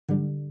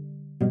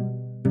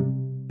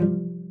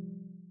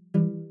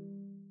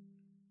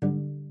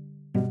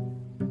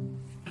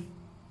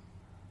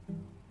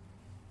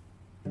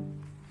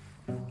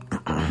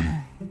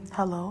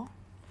Hello.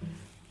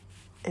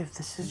 If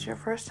this is your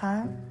first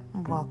time,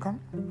 welcome.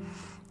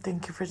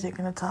 Thank you for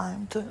taking the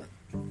time to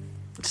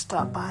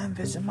stop by and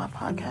visit my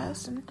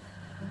podcast and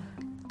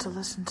to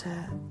listen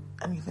to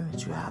anything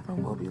that you have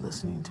and will be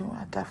listening to.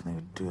 I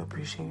definitely do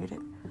appreciate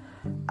it.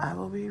 I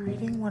will be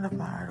reading one of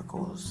my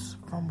articles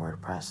from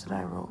WordPress that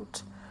I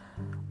wrote.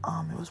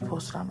 It was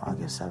posted on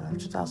August 7th,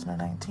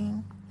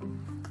 2019.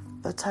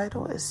 The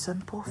title is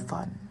Simple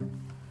Fun.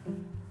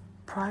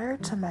 Prior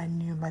to my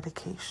new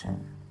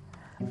medication,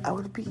 I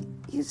would be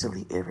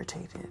easily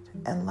irritated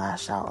and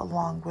lash out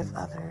along with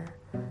other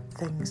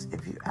things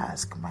if you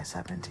ask my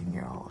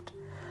 17-year-old.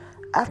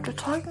 After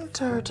talking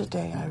to her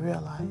today, I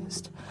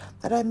realized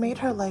that I made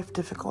her life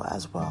difficult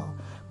as well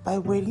by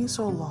waiting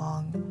so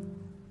long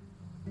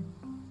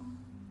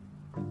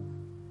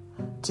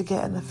to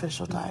get an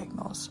official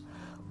diagnosis.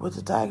 With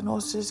the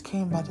diagnosis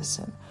came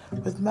medicine.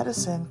 With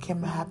medicine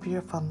came a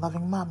happier,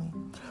 fun-loving mommy.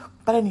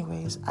 But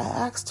anyways, I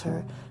asked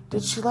her,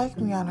 did she like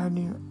me on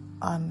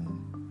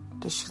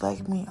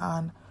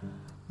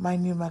my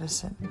new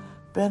medicine?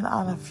 Been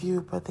on a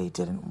few, but they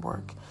didn't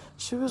work.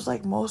 She was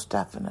like, most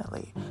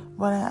definitely.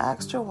 When I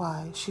asked her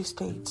why, she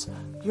states,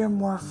 you're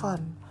more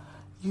fun.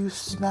 You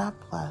snap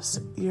less.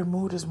 Your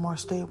mood is more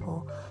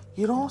stable.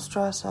 You don't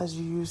stress as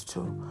you used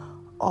to.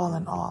 All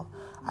in all,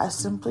 I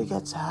simply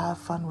get to have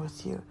fun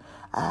with you.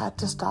 I had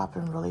to stop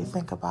and really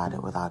think about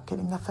it without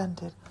getting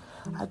offended.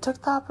 I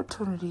took the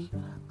opportunity.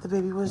 The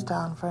baby was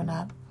down for a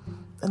nap,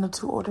 and the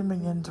two older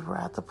minions were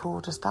at the pool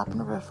to stop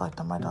and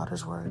reflect on my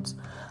daughter's words.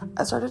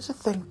 I started to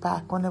think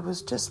back when it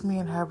was just me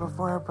and her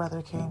before her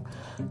brother came.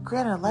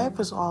 Granted, life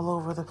was all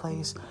over the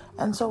place,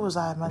 and so was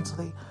I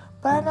mentally,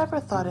 but I never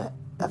thought it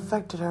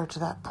affected her to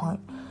that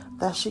point,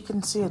 that she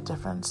can see a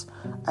difference.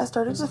 I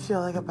started to feel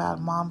like a bad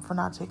mom for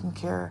not taking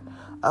care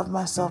of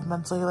myself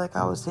mentally like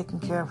I was taking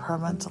care of her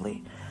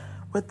mentally.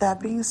 With that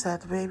being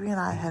said, the baby and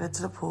I headed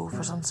to the pool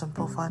for some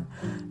simple fun.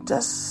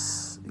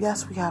 Yes,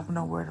 we have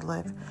nowhere to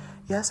live.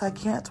 Yes, I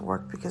can't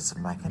work because of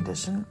my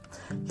condition.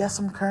 Yes,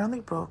 I'm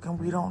currently broke and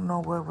we don't know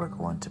where we're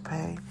going to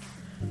pay.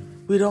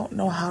 We don't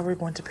know how we're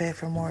going to pay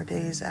for more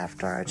days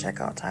after our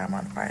checkout time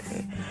on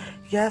Friday.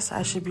 Yes,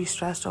 I should be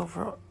stressed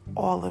over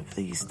all of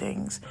these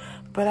things.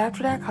 But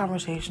after that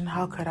conversation,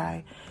 how could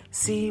I?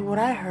 See, what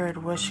I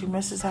heard was she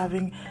misses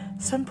having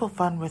simple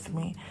fun with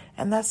me,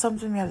 and that's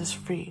something that is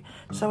free.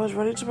 So I was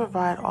ready to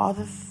provide all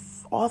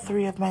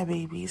three of my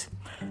babies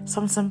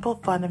some simple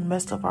fun in the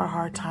midst of our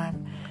hard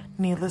time.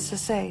 Needless to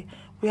say,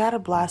 we had a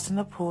blast in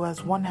the pool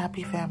as one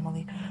happy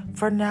family.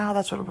 For now,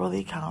 that's what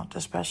really counts,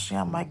 especially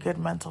on my good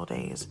mental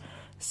days.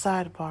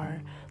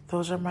 Sidebar,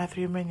 those are my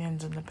three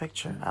minions in the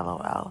picture,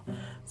 LOL.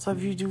 So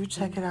if you do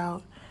check it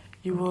out,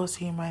 you will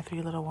see my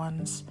three little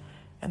ones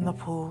in the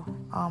pool.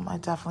 I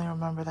definitely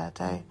remember that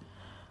day.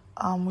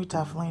 We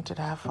definitely did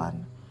have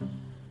fun.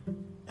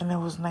 And it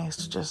was nice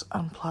to just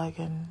unplug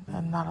and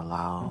not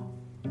allow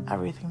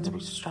everything to be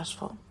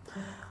stressful.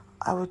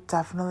 I would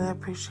definitely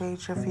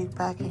appreciate your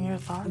feedback and your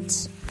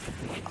thoughts.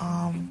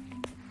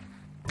 I'm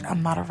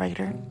not a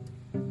writer.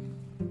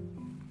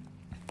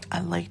 I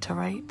like to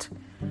write.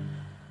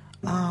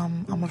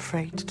 I'm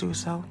afraid to do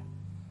so.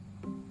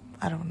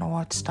 I don't know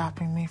what's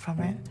stopping me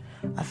from it.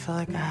 I feel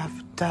like I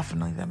have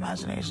definitely the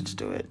imagination to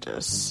do it.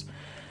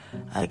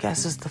 I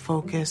guess it's the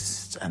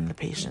focus and the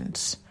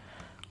patience.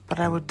 But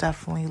I would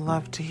definitely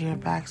love to hear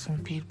back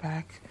some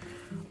feedback.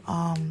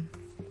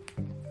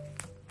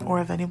 Or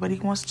if anybody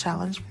wants to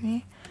challenge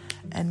me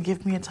and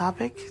give me a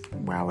topic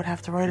where I would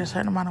have to write a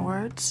certain amount of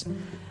words,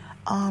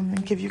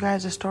 and give you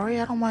guys a story,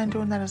 I don't mind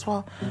doing that as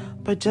well.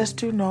 But just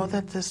do know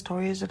that the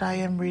stories that I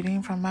am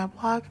reading from my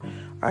blog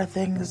are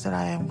things that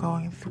I am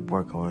going through,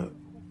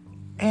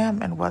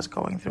 was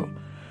going through.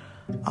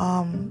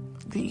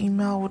 The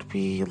email would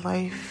be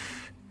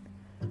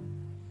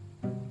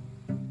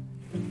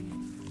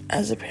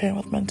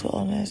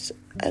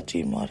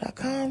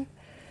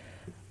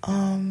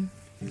lifeasaparentwithmentalillness@gmail.com.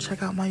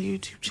 Check out my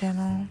YouTube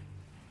channel,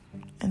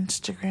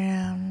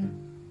 Instagram,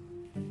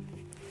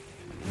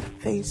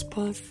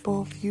 Facebook.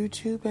 Both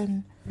YouTube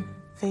and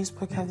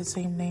Facebook have the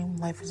same name,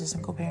 Life as a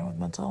Single Parent with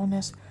Mental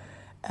Illness.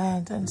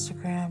 And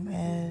Instagram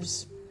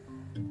is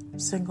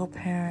Single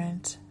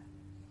Parent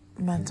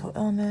Mental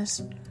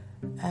Illness.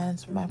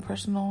 And my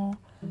personal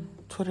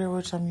Twitter,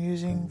 which I'm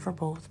using for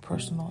both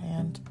personal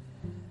and,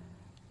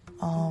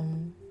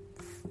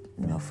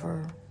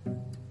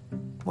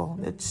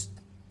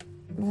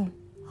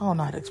 I don't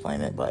know how to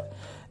explain it, but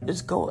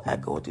it's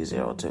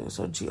Goldy02,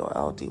 so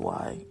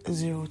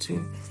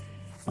GOLDY02.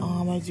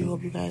 I do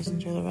hope you guys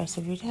enjoy the rest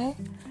of your day,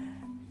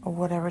 or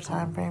whatever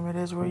time frame it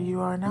is where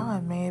you are now,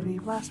 and may it be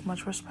blessed.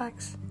 Much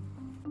respects.